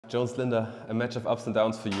Jansen and Linda, a match of ups and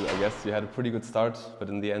downs for you, I guess. You had a pretty good start, but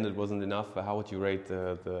in the end it wasn't enough. How would you rate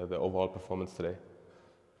the overall performance today?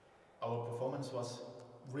 Our performance was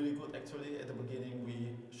really good actually. At the beginning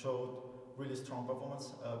we showed really strong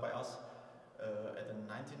performance by us. At the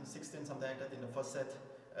 19-16, something like that, in the first set.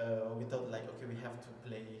 We thought like, okay, we have to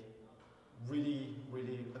play really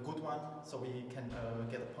a good one so we can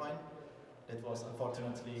get a point. That was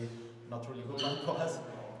unfortunately not really good one for us.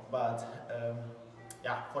 But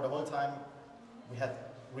yeah, for the whole time we had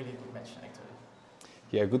really good match actually.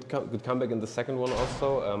 Yeah, good comeback in the second one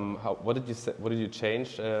also. What did you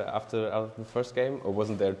change after the first game, or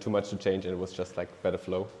wasn't there too much to change and it was just like better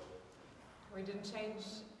flow? We didn't change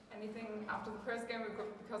anything after the first game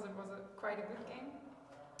because it was quite a good game.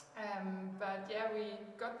 But yeah, we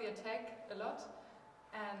got the attack a lot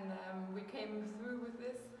and we came through with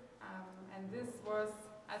this. And this was,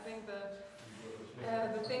 I think,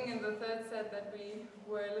 the thing in the third set, that we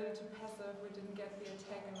were a little too passive. We didn't get the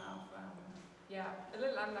attack enough. Yeah, a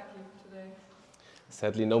little unlucky today.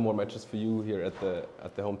 Sadly, no more matches for you here at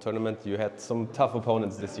the home tournament. You had some tough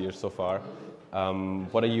opponents this year so far.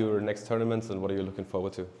 What are your next tournaments and what are you looking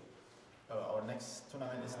forward to? Our next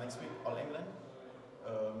tournament is next week, All England.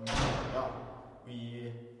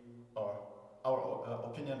 Our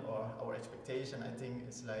opinion or our expectation, I think,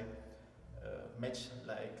 is like match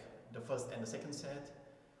like the first and the second set,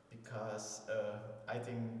 because I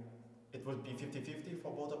think it will be 50-50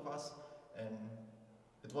 for both of us, and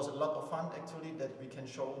it was a lot of fun actually that we can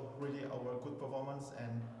show really our good performance,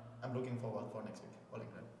 and I'm looking forward for next week, All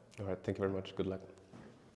England. All right, thank you very much. Good luck.